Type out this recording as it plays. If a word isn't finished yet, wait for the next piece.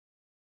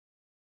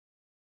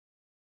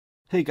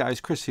Hey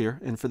guys, Chris here,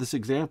 and for this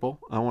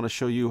example I want to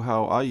show you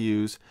how I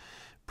use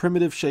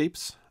primitive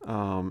shapes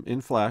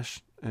in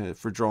Flash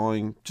for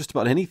drawing just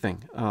about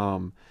anything.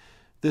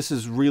 This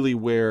is really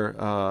where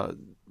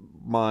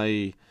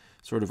my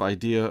sort of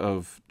idea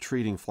of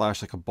treating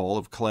Flash like a ball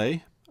of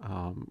clay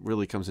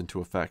really comes into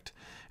effect.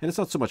 And it's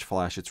not so much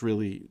Flash, it's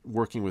really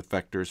working with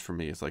vectors for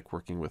me. It's like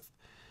working with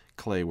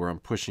clay where I'm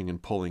pushing and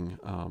pulling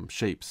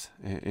shapes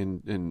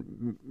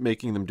and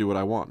making them do what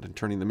I want and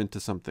turning them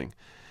into something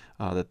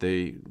that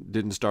they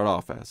didn't start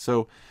off as.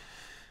 So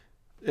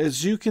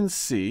as you can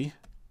see,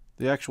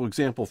 the actual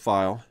example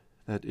file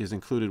that is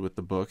included with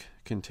the book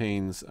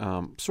contains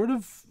sort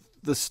of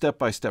the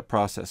step-by-step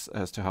process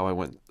as to how I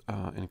went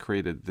and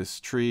created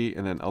this tree,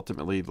 and then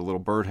ultimately the little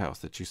birdhouse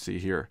that you see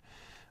here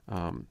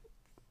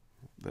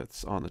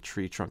that's on the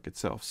tree trunk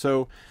itself.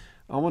 So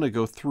I want to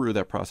go through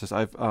that process.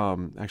 I've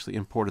actually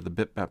imported the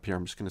bitmap here.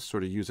 I'm just going to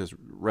sort of use as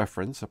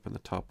reference up in the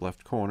top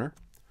left corner.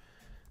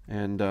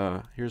 And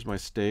here's my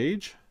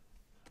stage.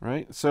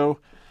 Right, so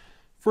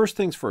first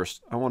things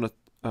first, I want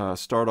to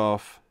start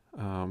off,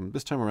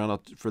 this time around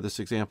for this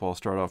example, I'll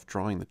start off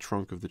drawing the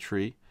trunk of the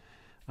tree.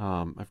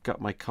 I've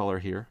got my color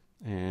here,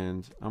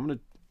 and I'm going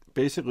to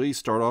basically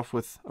start off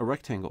with a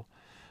rectangle.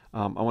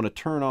 I want to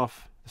turn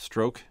off the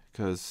stroke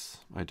because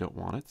I don't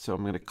want it, so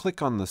I'm going to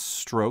click on the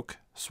stroke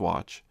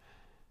swatch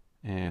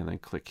and then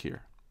click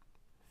here.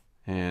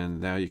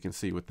 And now you can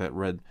see with that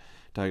red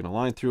diagonal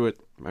line through it,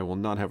 I will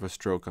not have a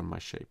stroke on my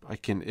shape. I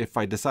can, if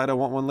I decide I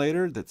want one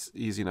later, that's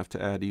easy enough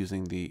to add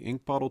using the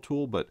ink bottle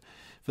tool, but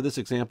for this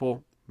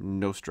example,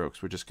 no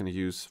strokes. We're just going to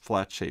use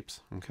flat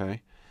shapes,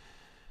 okay?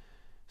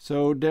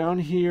 So down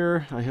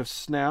here, I have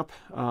snap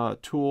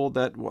tool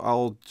that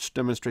I'll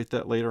demonstrate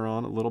that later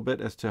on a little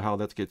bit as to how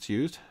that gets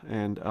used.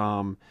 And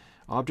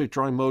object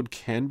drawing mode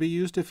can be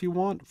used if you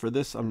want. For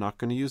this, I'm not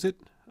going to use it.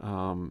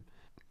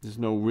 There's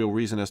no real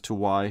reason as to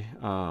why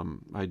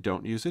I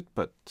don't use it,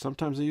 but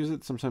sometimes I use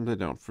it, sometimes I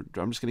don't.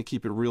 I'm just going to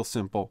keep it real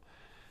simple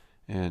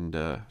and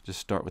just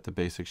start with the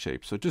basic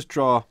shape. So just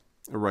draw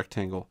a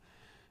rectangle.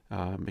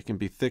 It can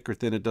be thick or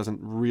thin, it doesn't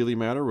really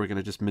matter. We're going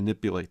to just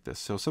manipulate this.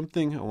 So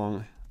something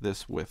along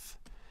this width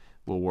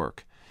will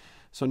work.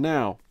 So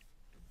now,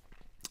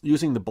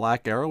 using the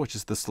black arrow, which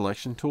is the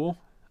selection tool,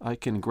 I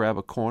can grab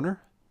a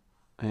corner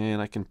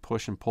and I can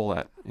push and pull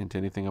that into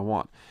anything I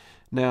want.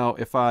 Now,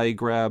 if I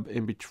grab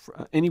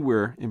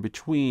anywhere in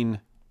between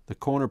the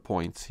corner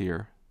points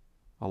here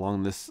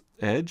along this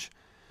edge,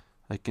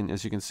 I can,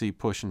 as you can see,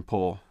 push and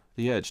pull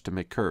the edge to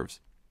make curves.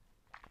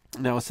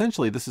 Now,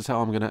 essentially, this is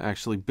how I'm going to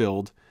actually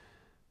build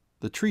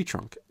the tree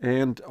trunk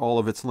and all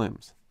of its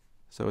limbs.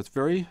 So it's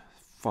very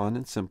fun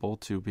and simple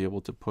to be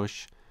able to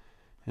push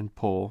and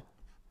pull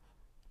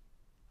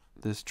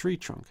this tree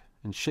trunk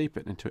and shape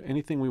it into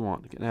anything we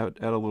want. We can add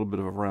a little bit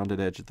of a rounded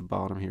edge at the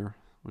bottom here.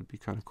 Would be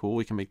kind of cool.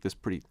 We can make this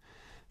pretty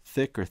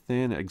thick or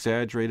thin,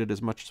 exaggerate it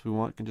as much as we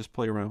want. We can just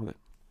play around with it.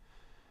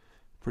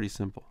 Pretty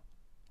simple.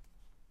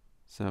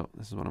 So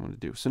this is what I'm going to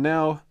do. So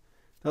now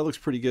that looks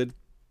pretty good.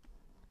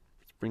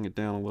 Let's bring it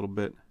down a little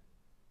bit.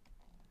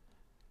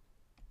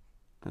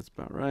 That's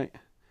about right.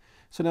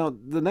 So now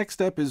the next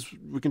step is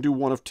we can do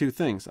one of two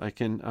things. I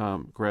can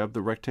grab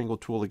the rectangle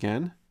tool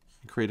again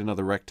and create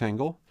another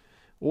rectangle.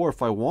 Or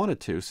if I wanted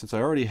to, since I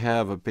already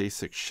have a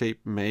basic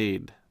shape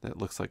made that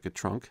looks like a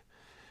trunk,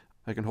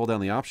 I can hold down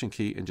the Option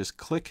key and just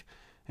click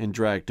and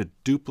drag to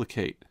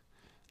duplicate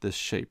this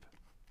shape.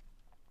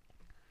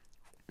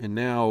 And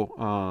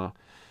now,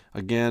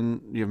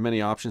 again, you have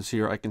many options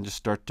here. I can just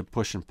start to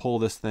push and pull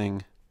this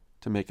thing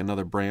to make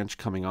another branch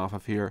coming off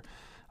of here.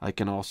 I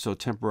can also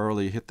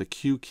temporarily hit the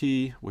Q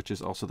key, which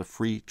is also the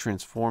free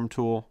transform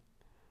tool,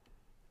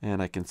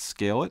 and I can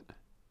scale it.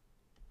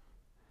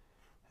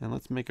 And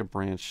let's make a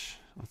branch.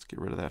 Let's get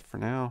rid of that for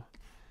now,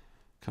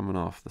 coming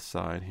off the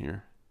side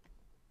here.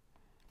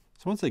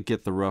 So once I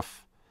get the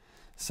rough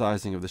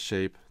sizing of the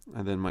shape,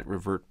 I then might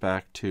revert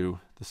back to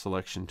the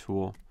selection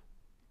tool.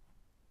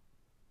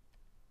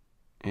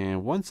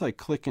 And once I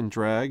click and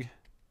drag,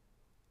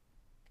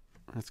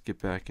 let's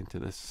get back into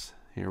this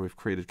here. We've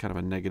created kind of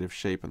a negative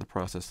shape in the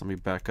process. Let me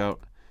back out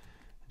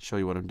and show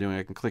you what I'm doing.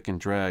 I can click and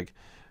drag.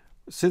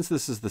 Since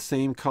this is the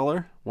same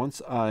color, once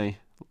I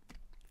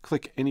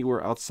click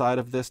anywhere outside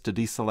of this to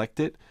deselect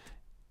it,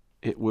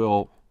 it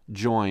will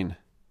join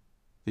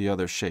the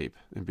other shape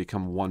and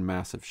become one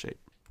massive shape.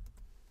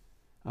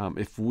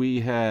 If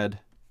we had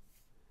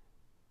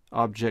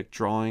object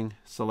drawing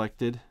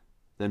selected,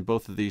 then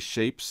both of these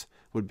shapes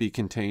would be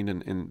contained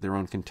in their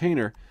own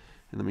container.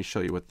 And let me show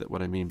you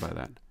what I mean by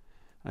that.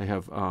 I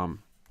have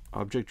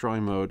object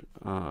drawing mode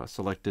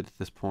selected at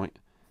this point,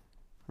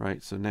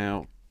 right? So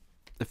now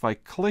if I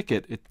click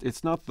it,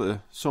 it's not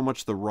so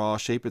much the raw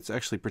shape, it's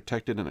actually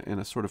protected in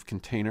a sort of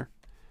container.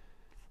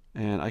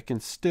 And I can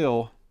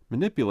still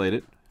manipulate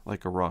it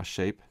like a raw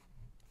shape.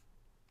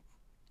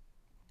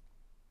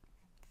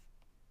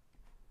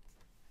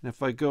 And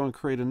if I go and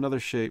create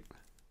another shape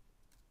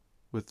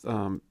with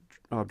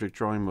object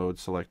drawing mode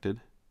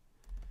selected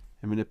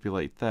and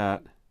manipulate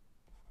that,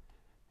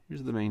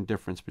 here's the main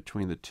difference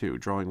between the two,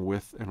 drawing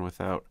with and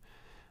without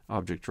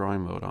object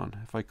drawing mode on.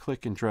 If I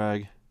click and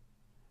drag,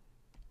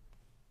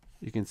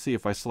 you can see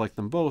if I select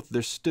them both,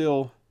 there's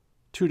still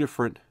two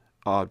different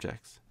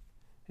objects.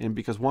 And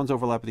because one's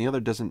overlapping the other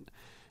doesn't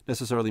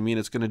necessarily mean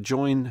it's going to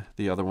join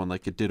the other one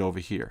like it did over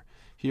here.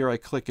 Here I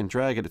click and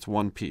drag it, it's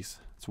one piece,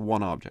 it's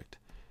one object.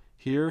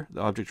 Here,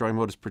 the object drawing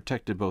mode has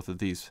protected both of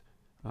these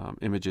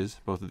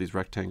images, both of these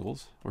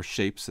rectangles, or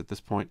shapes at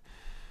this point,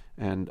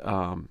 and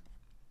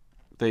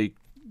they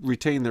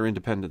retain their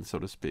independence, so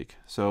to speak.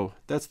 So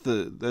that's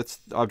the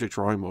object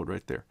drawing mode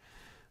right there.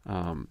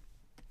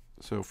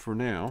 So for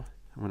now,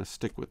 I'm going to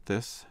stick with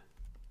this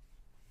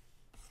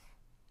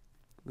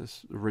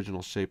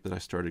original shape that I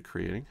started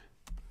creating.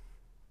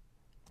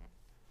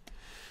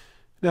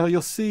 Now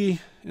you'll see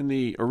in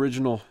the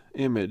original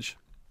image,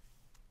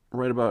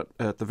 right about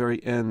at the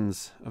very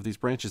ends of these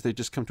branches, they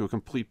just come to a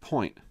complete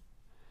point.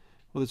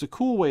 Well, there's a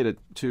cool way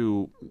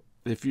to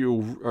if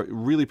you are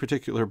really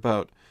particular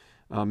about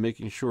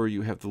making sure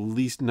you have the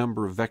least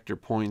number of vector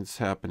points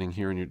happening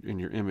here in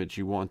your image,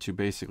 you want to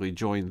basically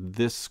join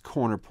this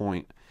corner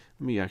point.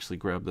 Let me actually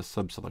grab the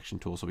subselection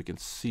tool so we can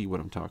see what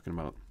I'm talking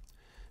about.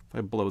 If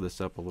I blow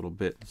this up a little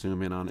bit,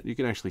 zoom in on it, you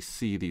can actually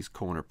see these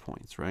corner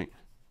points, right?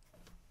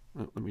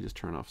 Oh, let me just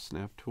turn off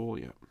snap tool.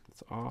 Yeah,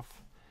 it's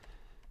off.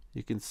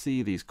 You can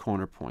see these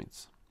corner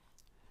points.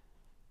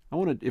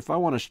 If I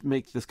want to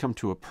make this come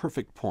to a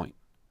perfect point,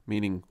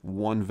 meaning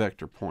one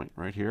vector point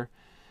right here,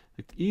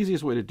 the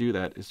easiest way to do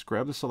that is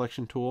grab the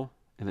selection tool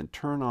and then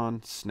turn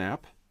on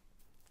snap,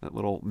 that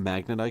little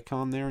magnet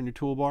icon there in your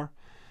toolbar.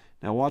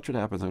 Now watch what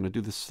happens. I'm going to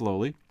do this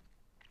slowly.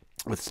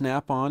 With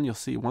snap on, you'll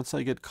see once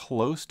I get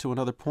close to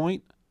another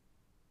point,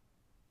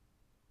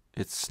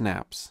 it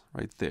snaps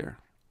right there.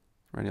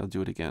 Ready? I'll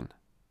do it again.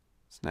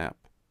 Snap.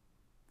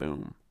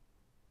 Boom.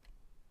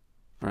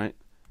 All right.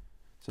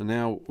 So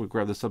now we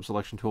grab the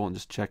subselection tool and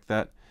just check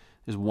that.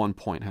 There's one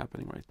point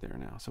happening right there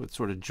now. So it's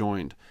sort of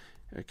joined.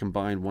 It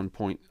combined one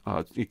point.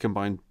 It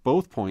combined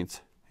both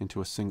points into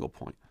a single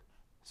point.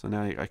 So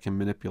now I can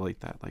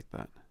manipulate that like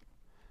that.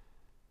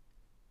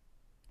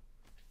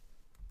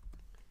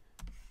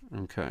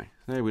 Okay.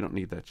 Now we don't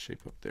need that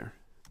shape up there,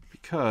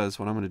 because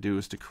what I'm going to do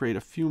is to create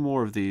a few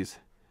more of these.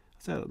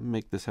 Let's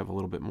make this have a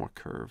little bit more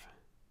curve.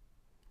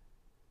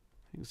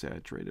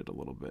 Exaggerate it a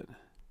little bit.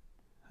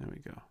 There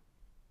we go.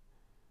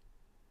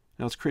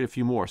 Now let's create a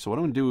few more. So what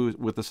I'm going to do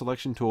with the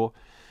selection tool,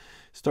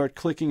 start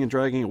clicking and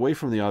dragging away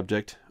from the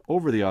object,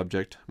 over the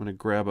object. I'm going to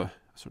grab a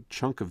sort of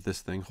chunk of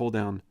this thing, hold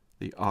down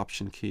the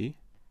Option key,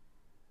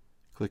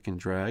 click and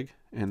drag,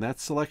 and that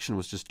selection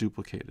was just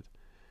duplicated.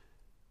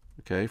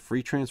 Okay,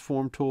 free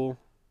transform tool.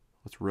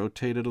 Let's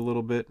rotate it a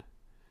little bit,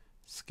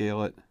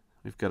 scale it.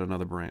 We've got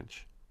another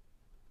branch.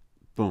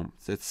 Boom.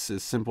 It's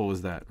as simple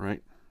as that,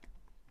 right?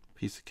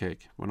 Piece of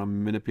cake. When I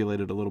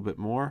manipulate it a little bit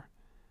more,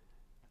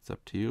 it's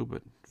up to you,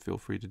 but feel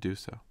free to do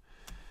so.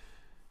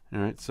 All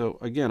right, so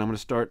again, I'm going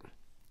to start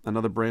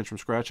another branch from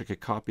scratch. I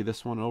could copy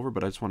this one over,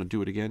 but I just want to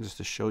do it again just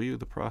to show you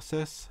the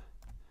process.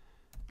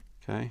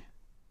 Okay.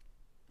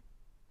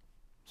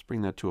 Let's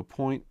bring that to a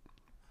point.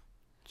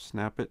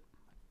 Snap it.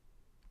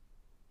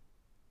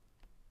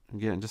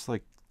 Again, just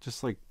like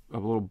a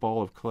little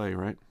ball of clay,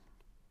 right?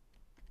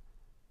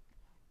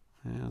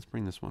 Yeah, let's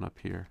bring this one up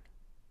here.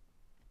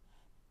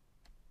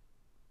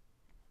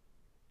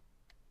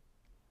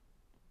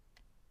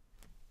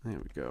 There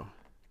we go.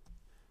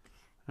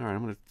 All right,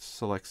 I'm going to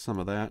select some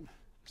of that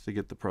just to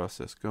get the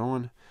process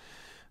going.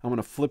 I'm going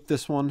to flip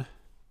this one.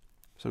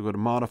 So go to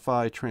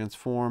Modify,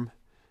 Transform,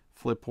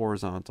 Flip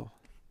Horizontal.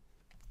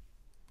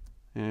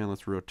 And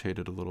let's rotate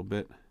it a little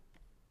bit.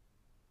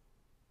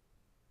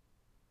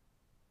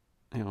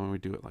 And when we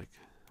do it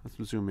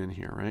let's zoom in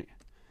here, right?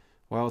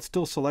 While it's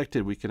still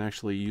selected, we can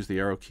actually use the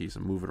arrow keys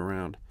and move it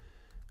around.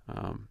 What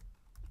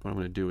I'm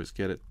going to do is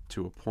get it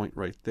to a point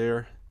right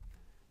there,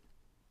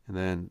 and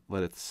then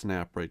let it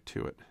snap right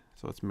to it.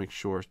 So let's make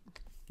sure,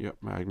 yep,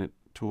 magnet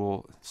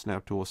tool,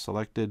 snap tool is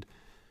selected.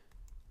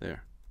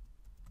 There.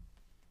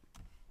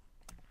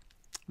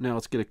 Now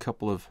let's get a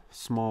couple of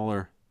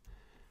smaller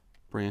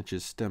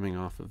branches stemming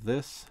off of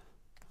this.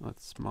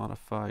 Let's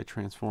modify,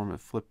 transform,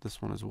 and flip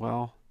this one as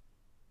well.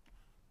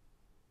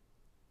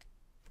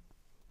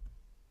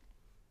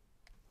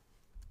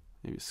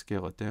 Maybe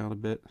scale it down a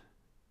bit.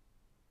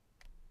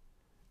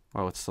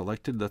 While it's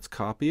selected, let's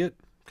copy it.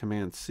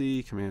 Command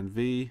C, Command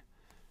V.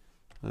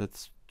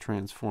 Let's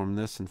transform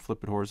this and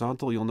flip it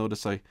horizontal. You'll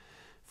notice I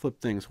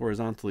flip things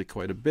horizontally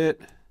quite a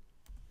bit.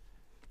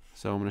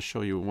 So I'm going to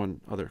show you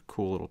one other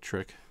cool little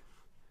trick.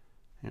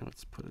 Here,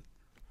 let's put it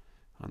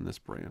on this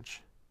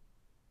branch.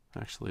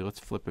 Actually, let's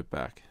flip it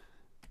back.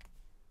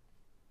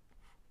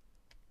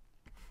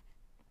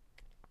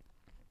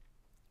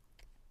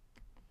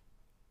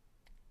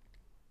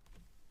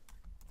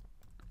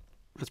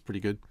 That's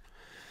pretty good.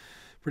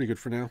 Pretty good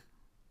for now.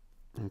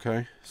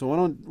 Okay. So what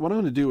I'm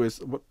going to do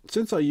is,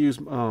 since I use,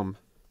 let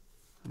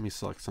me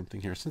select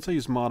something here. Since I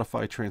use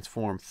Modify,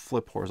 Transform,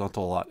 Flip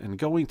Horizontal a lot, and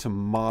going to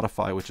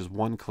Modify, which is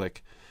one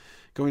click,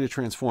 going to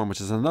Transform,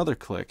 which is another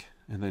click,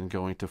 and then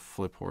going to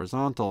Flip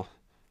Horizontal,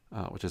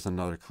 which is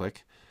another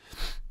click,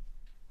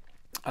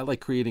 I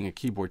like creating a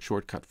keyboard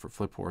shortcut for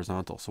flip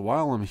horizontal. So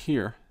while I'm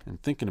here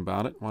and thinking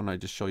about it, why don't I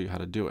just show you how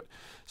to do it?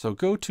 So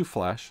go to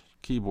Flash,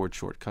 keyboard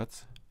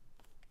shortcuts,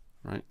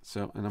 right?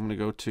 So, and I'm going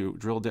to go to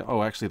drill down.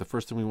 Oh, actually, the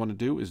first thing we want to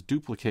do is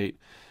duplicate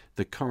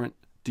the current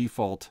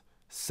default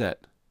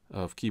set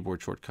of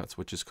keyboard shortcuts,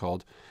 which is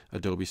called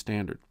Adobe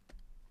Standard.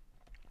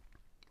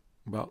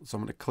 Well, so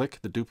I'm going to click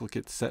the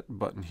duplicate set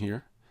button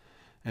here,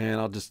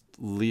 and I'll just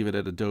leave it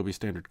at Adobe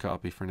Standard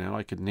Copy for now.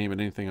 I could name it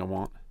anything I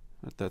want,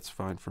 but that's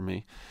fine for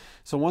me.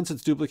 So once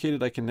it's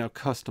duplicated, I can now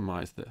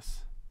customize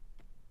this.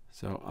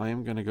 So I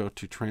am going to go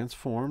to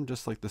Transform,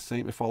 just like the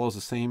same. It follows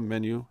the same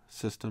menu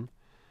system,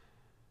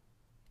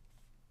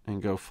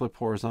 and go Flip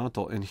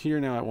Horizontal. And here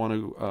now I want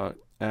to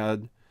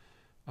add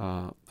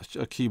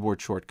a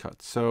keyboard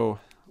shortcut. So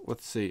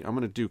let's see. I'm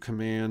going to do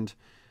Command.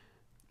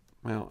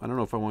 Well, I don't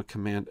know if I want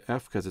Command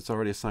F because it's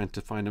already assigned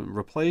to find and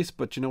replace,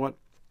 but you know what?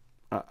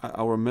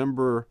 I'll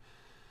remember,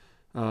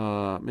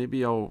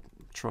 maybe I'll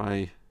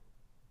try,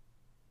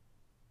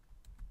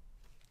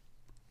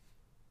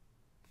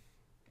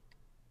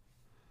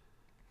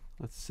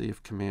 let's see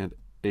if Command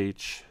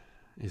H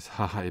is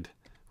hide.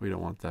 We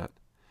don't want that.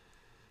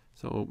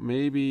 So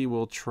maybe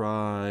we'll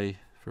try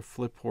for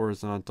flip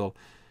horizontal.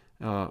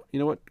 You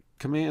know what?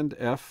 Command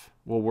F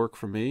will work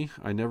for me.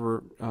 I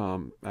never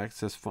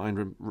access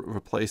find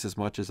replace as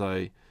much as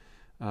I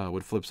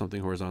would flip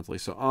something horizontally.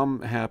 So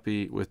I'm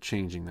happy with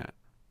changing that.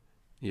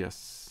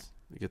 Yes,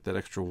 I get that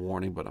extra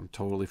warning, but I'm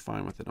totally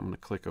fine with it. I'm going to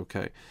click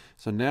OK.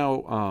 So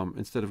now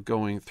instead of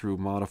going through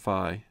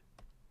Modify,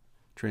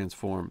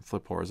 Transform,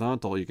 Flip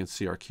Horizontal, you can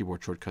see our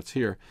keyboard shortcuts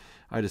here.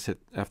 I just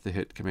have to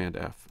hit Command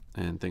F,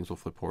 and things will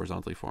flip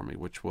horizontally for me,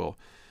 which will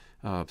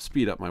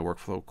speed up my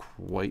workflow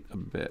quite a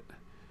bit.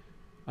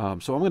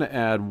 So I'm going to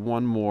add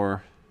one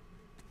more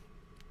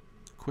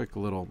quick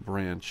little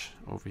branch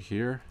over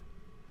here,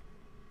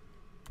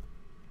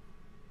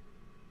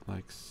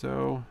 like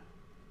so.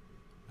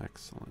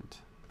 Excellent.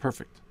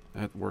 Perfect.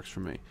 That works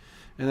for me.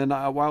 And then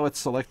while it's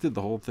selected,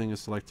 the whole thing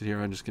is selected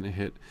here, I'm just going to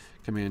hit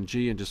Command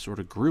G and just sort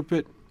of group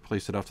it,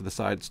 place it off to the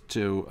sides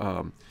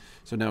to,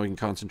 so now we can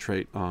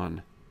concentrate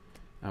on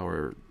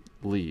our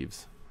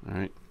leaves. All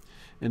right.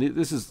 And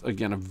this is,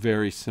 again, a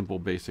very simple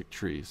basic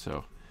tree.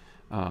 So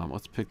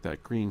let's pick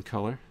that green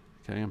color.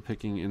 Okay, I'm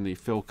picking in the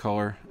fill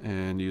color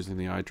and using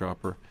the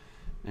eyedropper,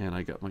 and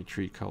I got my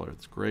tree color.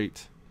 It's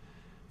great.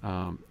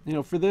 You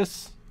know, for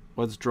this,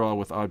 let's draw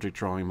with object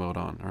drawing mode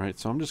on. All right,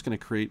 so I'm just going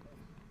to create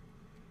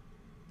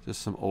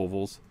just some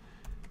ovals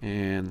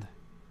and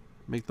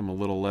make them a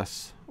little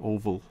less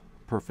oval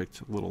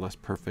perfect, a little less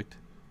perfect,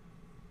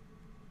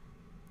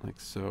 like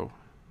so.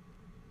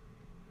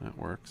 That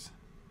works.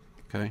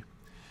 Okay,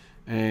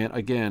 and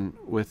again,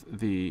 with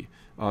the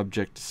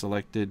object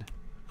selected,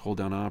 hold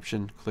down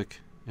Option,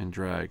 click and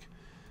drag.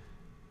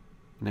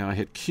 Now I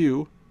hit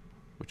Q,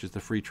 which is the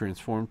free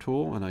transform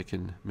tool, and I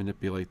can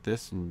manipulate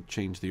this and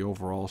change the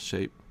overall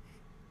shape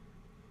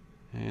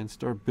and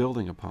start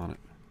building upon it.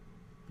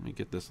 Let me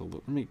get this a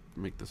little, let me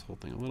make this whole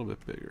thing a little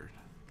bit bigger.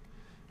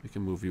 We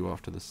can move you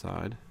off to the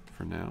side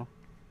for now.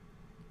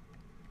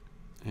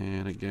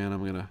 And again, I'm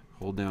going to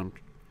hold down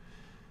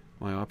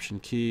my Option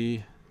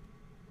key,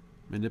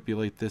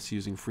 manipulate this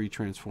using free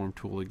transform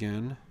tool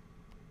again,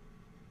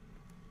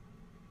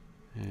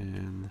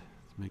 and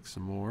let's make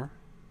some more.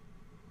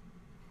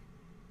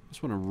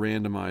 Just want to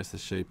randomize the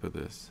shape of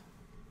this.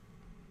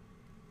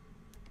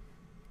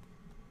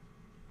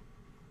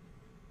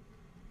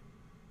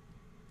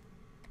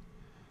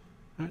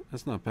 Alright,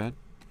 that's not bad.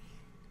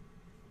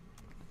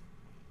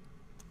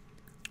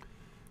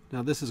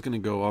 Now this is going to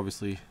go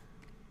obviously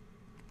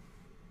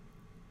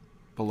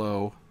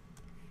below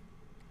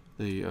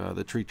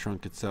the tree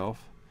trunk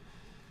itself.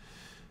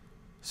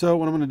 So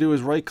what I'm going to do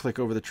is right click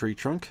over the tree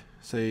trunk,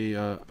 say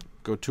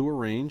go to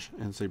Arrange,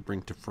 and say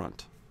Bring to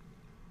Front.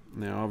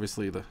 Now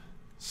obviously the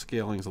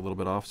scaling is a little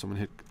bit off, so I'm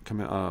going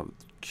to hit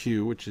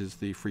Q, which is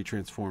the free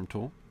transform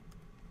tool,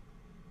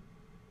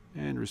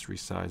 and just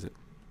resize it.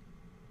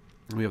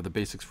 And we have the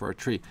basics for our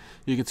tree.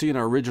 You can see in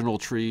our original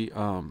tree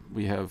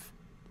we have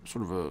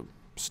sort of a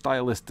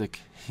stylistic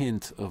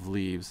hint of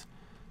leaves.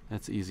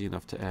 That's easy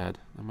enough to add.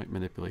 I might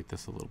manipulate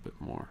this a little bit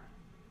more.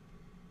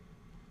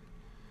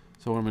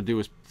 So what I'm going to do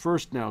is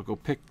first now go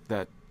pick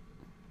that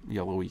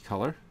yellowy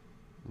color.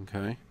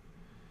 Okay.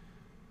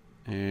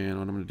 And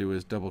what I'm going to do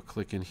is double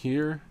click in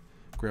here,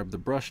 grab the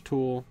brush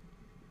tool,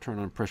 turn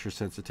on pressure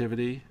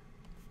sensitivity,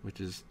 which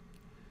is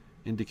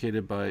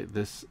indicated by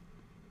this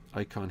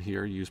icon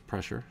here, use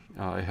pressure.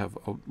 I have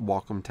a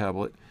Wacom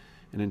tablet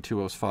and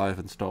Intuos 5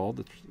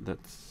 installed.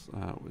 That's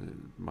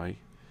my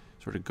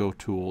sort of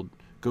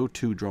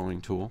go-to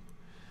drawing tool.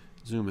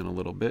 Zoom in a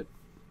little bit,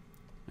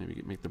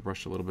 maybe make the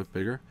brush a little bit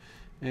bigger,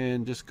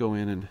 and just go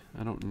in, and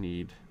I don't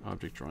need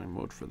object drawing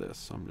mode for this,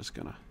 so I'm just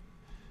gonna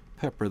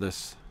pepper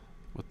this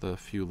with a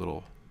few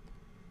little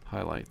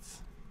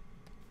highlights,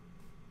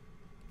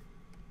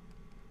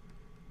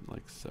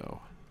 like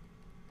so,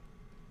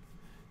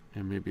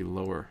 and maybe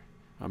lower.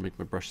 I'll make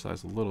my brush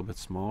size a little bit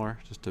smaller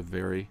just to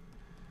vary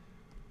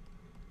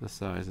the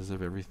sizes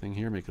of everything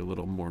here, make it a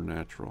little more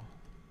natural.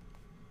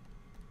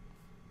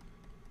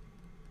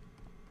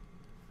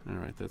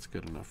 Alright, that's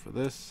good enough for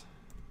this.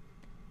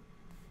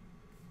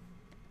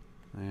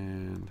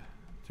 And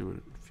do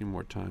it a few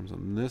more times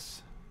on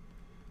this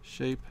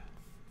shape.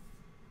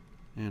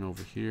 And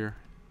over here,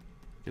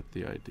 get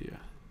the idea.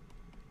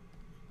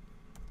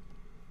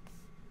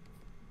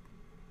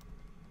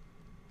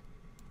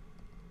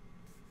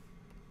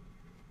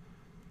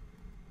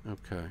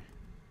 Okay.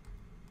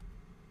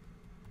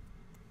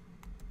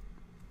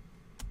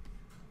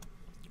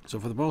 So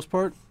for the most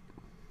part,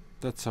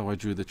 that's how I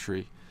drew the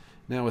tree.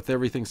 Now with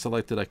everything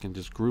selected, I can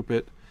just group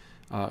it,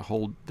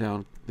 hold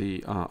down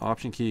the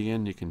Option key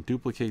again. You can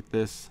duplicate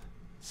this,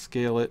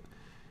 scale it,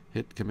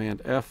 hit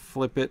Command F,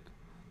 flip it.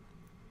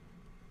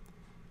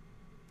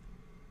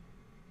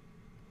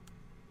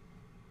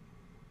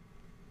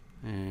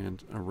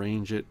 And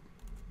arrange it.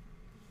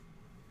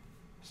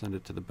 Send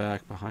it to the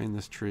back behind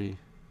this tree.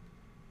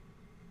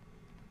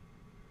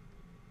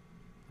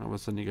 All of a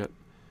sudden you got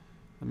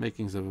the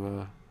makings of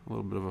a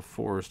little bit of a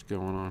forest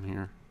going on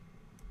here.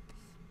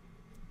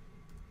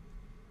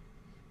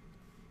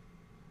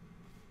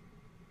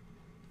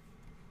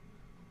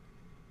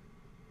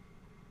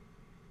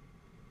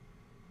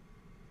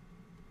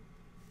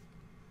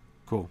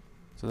 Cool.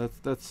 So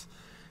that's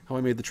how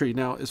I made the tree.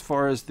 Now, as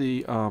far as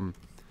the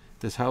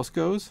this house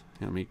goes,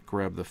 let me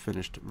grab the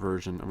finished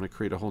version. I'm going to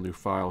create a whole new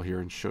file here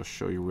and show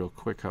you real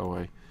quick how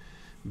I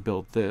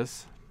built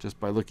this. Just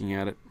by looking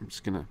at it, I'm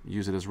just going to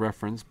use it as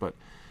reference, but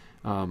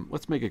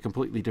let's make a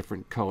completely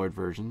different colored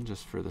version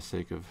just for the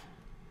sake of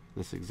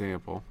this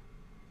example.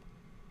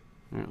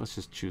 All right, let's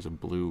just choose a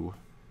blue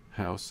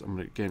house. I'm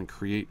going to again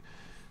create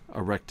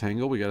a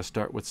rectangle. We got to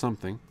start with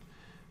something.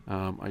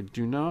 I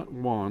do not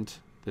want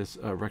this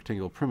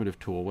rectangle primitive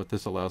tool. What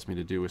this allows me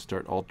to do is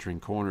start altering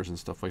corners and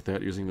stuff like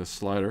that using this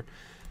slider.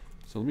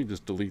 So let me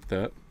just delete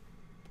that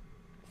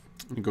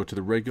and go to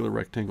the regular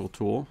rectangle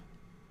tool.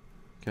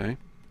 Okay.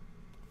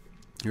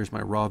 Here's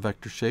my raw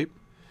vector shape.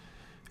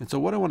 And so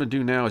what I want to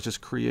do now is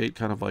just create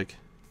kind of like,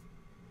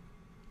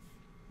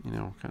 you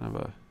know, kind of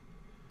a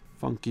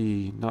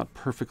funky, not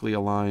perfectly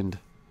aligned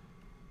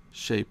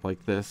shape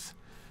like this.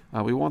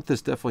 We want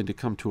this definitely to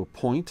come to a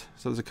point.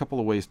 So there's a couple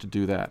of ways to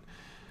do that.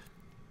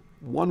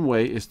 One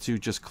way is to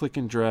just click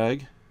and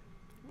drag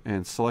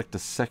and select a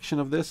section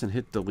of this and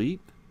hit delete.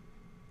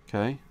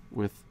 Okay,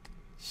 with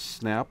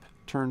snap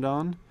turned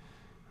on,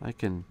 I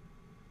can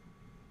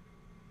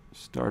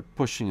start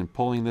pushing and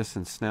pulling this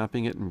and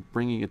snapping it and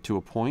bringing it to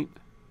a point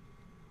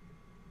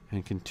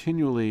and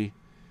continually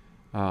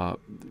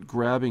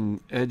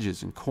grabbing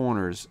edges and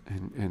corners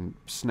and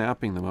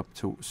snapping them up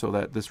to so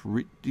that this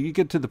you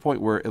get to the point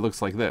where it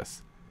looks like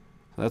this.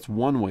 So that's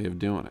one way of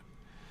doing it.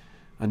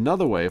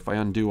 Another way, if I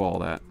undo all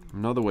that,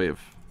 another way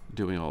of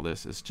doing all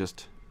this is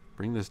just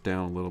bring this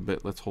down a little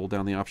bit. Let's hold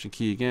down the Option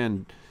key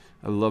again.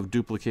 I love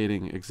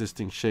duplicating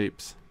existing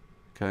shapes.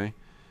 Okay,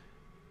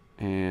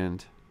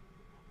 and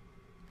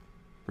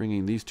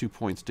bringing these 2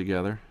 points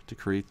together to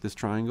create this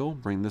triangle.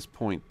 Bring this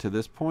point to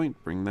this point,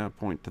 bring that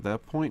point to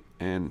that point,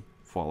 and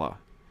voila.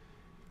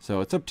 So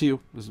it's up to you.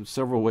 There's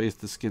several ways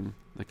to skin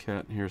the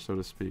cat here, so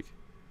to speak.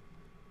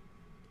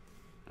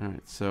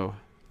 Alright, so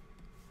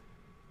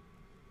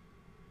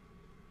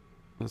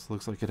this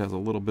looks like it has a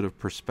little bit of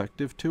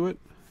perspective to it.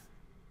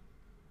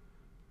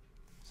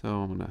 So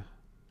I'm going to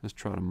just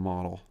try to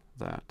model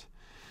that.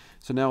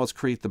 So now let's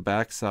create the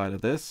back side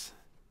of this.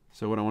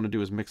 So what I want to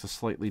do is mix a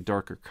slightly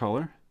darker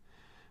color.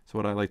 So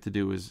what I like to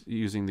do is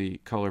using the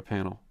color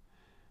panel,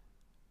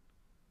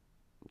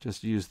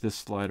 just use this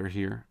slider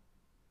here.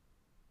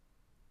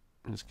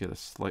 Just get a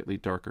slightly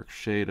darker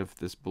shade of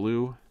this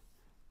blue.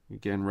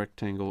 Again,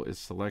 rectangle is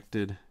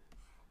selected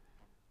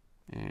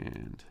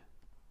and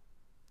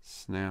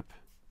snap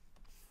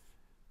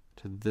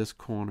to this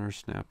corner,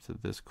 snap to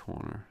this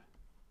corner.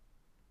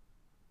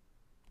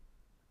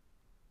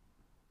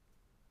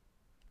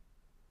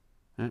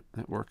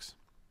 That works.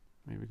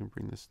 Maybe we can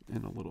bring this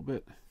in a little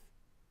bit.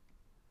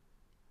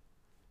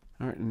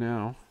 All right,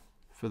 now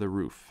for the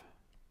roof.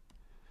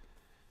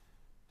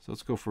 So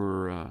let's go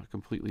for a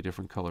completely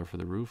different color for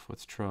the roof.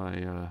 Let's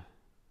try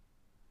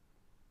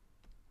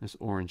this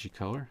orangey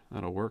color.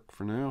 That'll work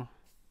for now.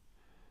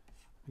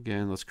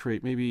 Again, let's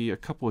create maybe a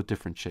couple of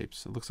different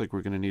shapes. It looks like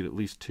we're going to need at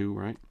least 2,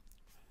 right?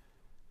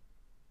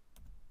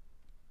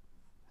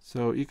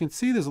 So you can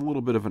see there's a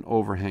little bit of an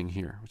overhang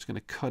here, which is going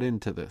to cut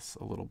into this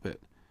a little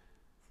bit.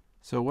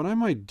 So what I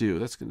might do,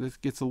 this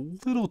gets a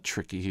little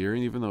tricky here,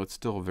 even though it's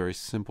still a very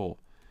simple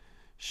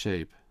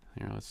shape.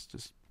 Here, let's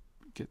just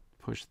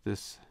push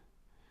this.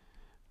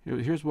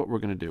 Here's what we're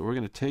going to do. We're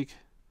going to take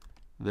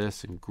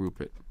this and group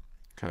it.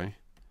 Okay.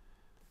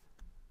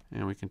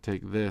 And we can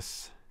take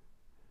this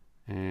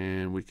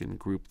and we can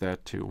group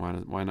that too.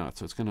 Why not?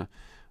 So it's going to,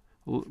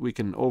 we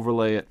can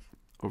overlay it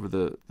over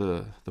the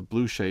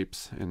blue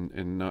shapes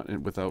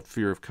and without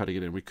fear of cutting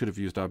it in. We could have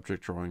used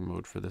object drawing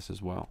mode for this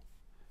as well.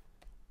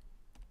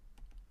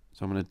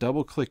 So I'm going to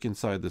double click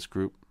inside this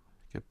group,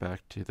 get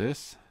back to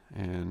this,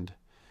 and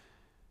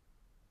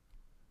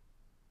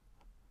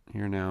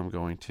here now I'm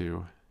going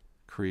to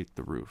create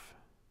the roof.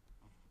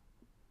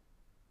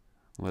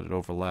 Let it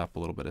overlap a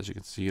little bit. As you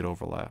can see, it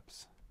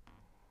overlaps.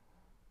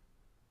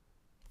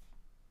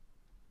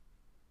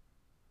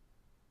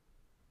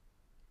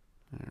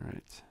 All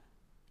right.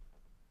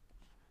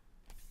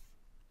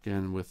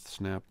 Again, with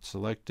snap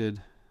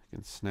selected, you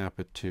can snap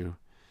it to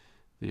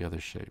the other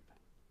shape.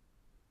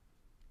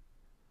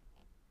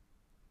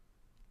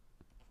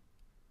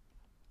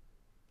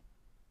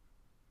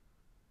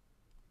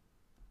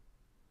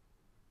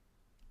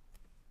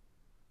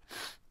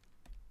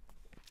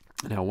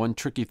 Now, one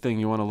tricky thing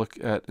you want to look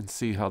at and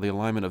see how the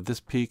alignment of this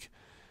peak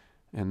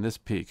and this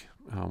peak.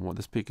 Well,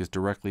 this peak is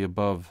directly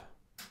above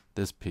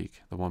this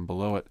peak, the one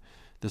below it.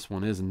 This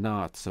one is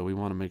not, so we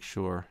want to make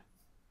sure,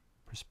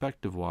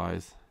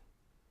 perspective-wise,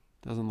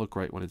 it doesn't look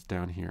right when it's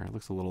down here. It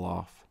looks a little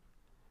off.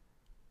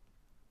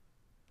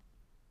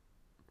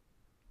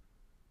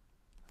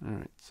 All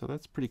right, so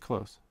that's pretty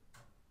close.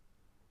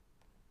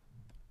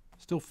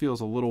 Still feels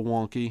a little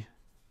wonky,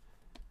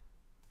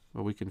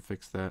 but we can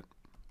fix that.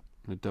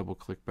 I'm going to double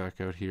click back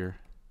out here,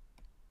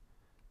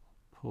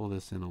 pull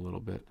this in a little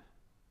bit.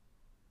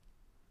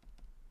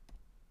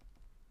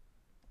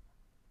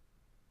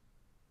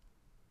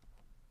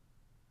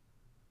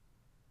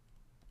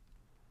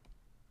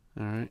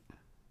 All right,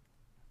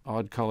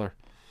 odd color.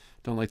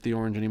 Don't like the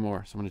orange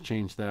anymore, so I'm going to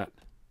change that.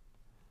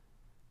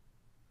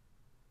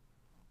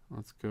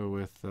 Let's go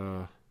with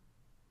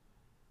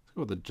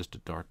just a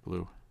dark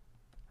blue.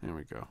 There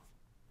we go.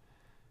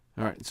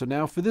 All right, so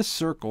now for this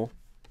circle,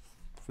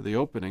 for the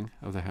opening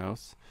of the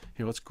house,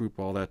 here, let's group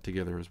all that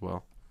together as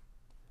well.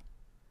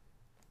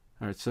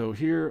 All right, so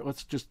here,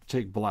 let's just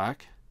take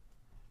black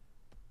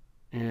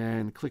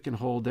and click and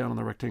hold down on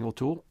the rectangle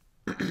tool.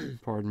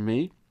 Pardon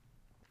me.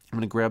 I'm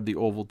going to grab the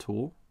oval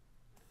tool.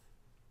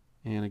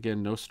 And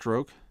again, no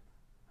stroke.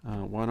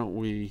 Why don't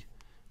we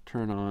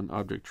turn on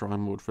object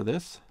drawing mode for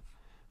this?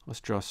 Let's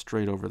draw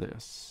straight over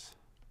this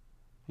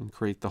and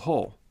create the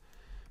hole.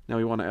 Now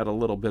we want to add a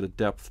little bit of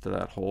depth to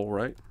that hole,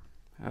 right?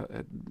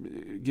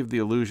 Give the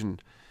illusion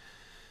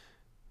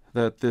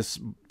that this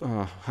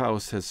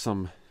house has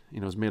some,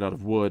 is made out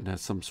of wood and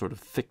has some sort of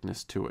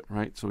thickness to it,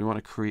 right? So we want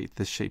to create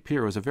this shape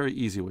here. It was a very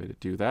easy way to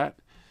do that.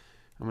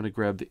 I'm going to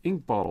grab the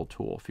ink bottle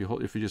tool.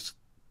 If you just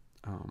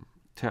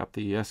tap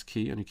the S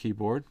key on your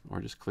keyboard, or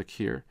just click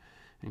here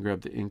and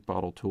grab the ink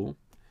bottle tool.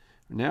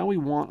 Now we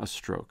want a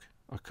stroke,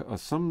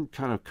 some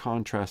kind of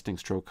contrasting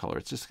stroke color.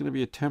 It's just going to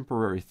be a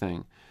temporary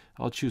thing.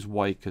 I'll choose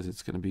white because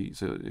it's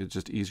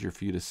just easier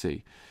for you to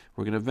see.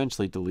 We're going to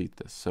eventually delete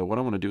this. So what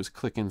I want to do is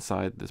click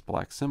inside this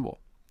black symbol.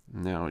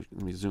 Now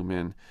let me zoom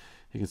in.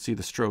 You can see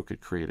the stroke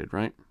it created,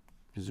 right?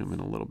 Zoom in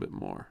a little bit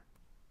more.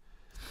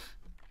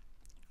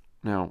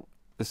 Now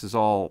this is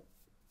all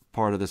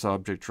part of this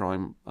object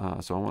drawing,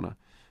 so I want to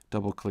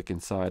double click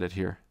inside it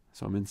here.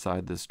 So I'm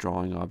inside this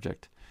drawing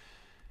object.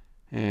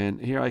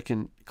 And here I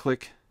can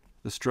click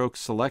the stroke,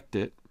 select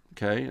it,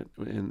 okay,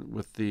 and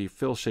with the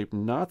fill shape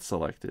not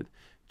selected,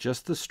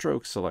 just the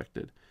stroke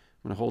selected.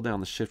 I'm going to hold down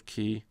the shift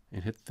key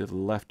and hit the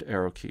left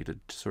arrow key to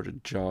sort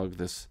of jog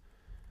this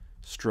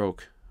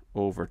stroke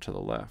over to the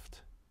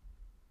left.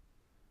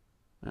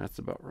 That's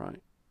about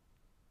right.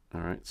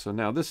 All right, so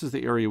now this is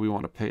the area we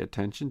want to pay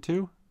attention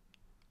to,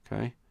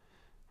 okay,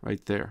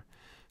 right there.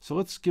 So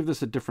let's give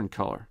this a different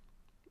color,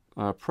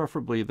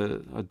 preferably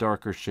a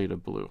darker shade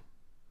of blue,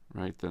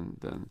 right,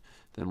 than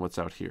what's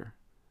out here.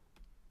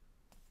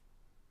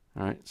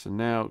 All right, so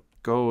now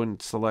go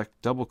and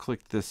select, double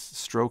click this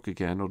stroke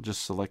again. It'll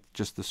just select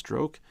just the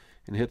stroke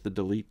and hit the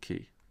delete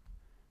key.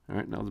 All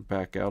right, now let's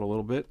back out a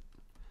little bit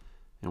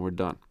and we're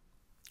done.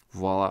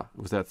 Voila,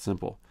 it was that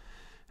simple.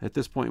 At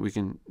this point, we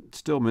can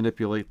still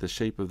manipulate the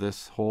shape of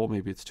this hole.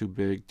 Maybe it's too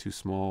big, too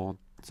small.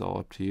 It's all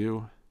up to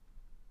you.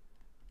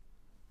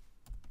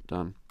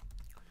 Done.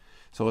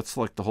 So let's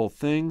select the whole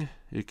thing.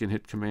 You can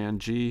hit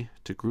Command G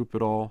to group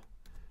it all.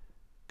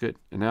 Good.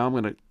 And now I'm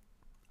going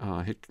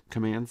to hit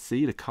Command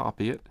C to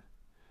copy it.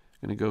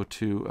 I'm going to go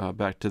to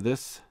back to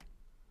this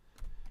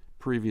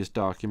previous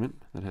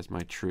document that has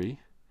my tree,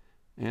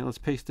 and let's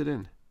paste it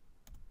in.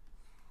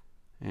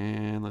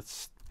 And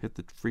let's hit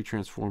the free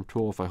transform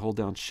tool. If I hold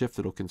down shift,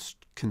 it'll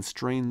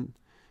constrain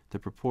the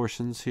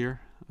proportions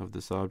here of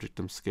this object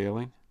I'm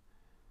scaling.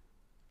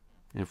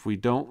 If we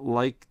don't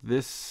like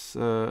this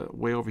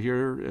way over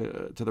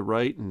here to the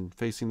right and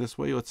facing this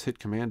way, let's hit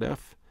Command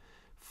F,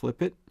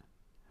 flip it,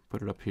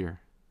 put it up here.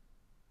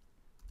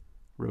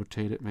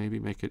 Rotate it, maybe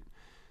make it,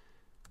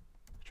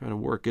 try to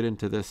work it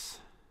into this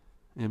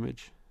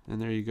image,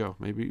 and there you go.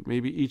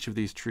 Maybe each of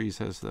these trees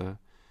has the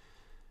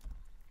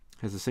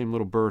same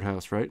little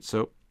birdhouse, right?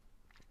 So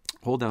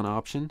hold down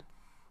Option.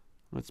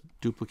 Let's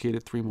duplicate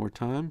it 3 more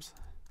times.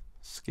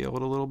 Scale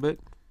it a little bit.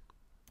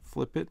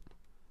 Flip it.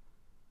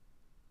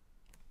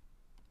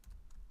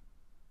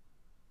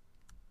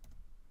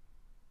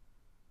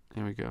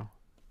 There we go.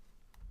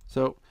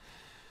 So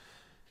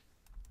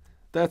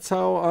that's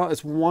how,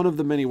 it's one of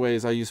the many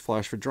ways I use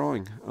Flash for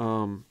drawing.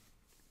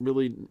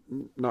 Really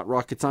not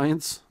rocket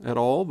science at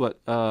all, but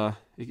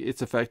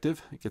it's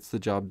effective. It gets the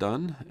job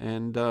done.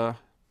 And I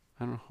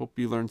hope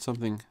you learned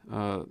something,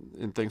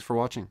 and thanks for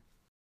watching.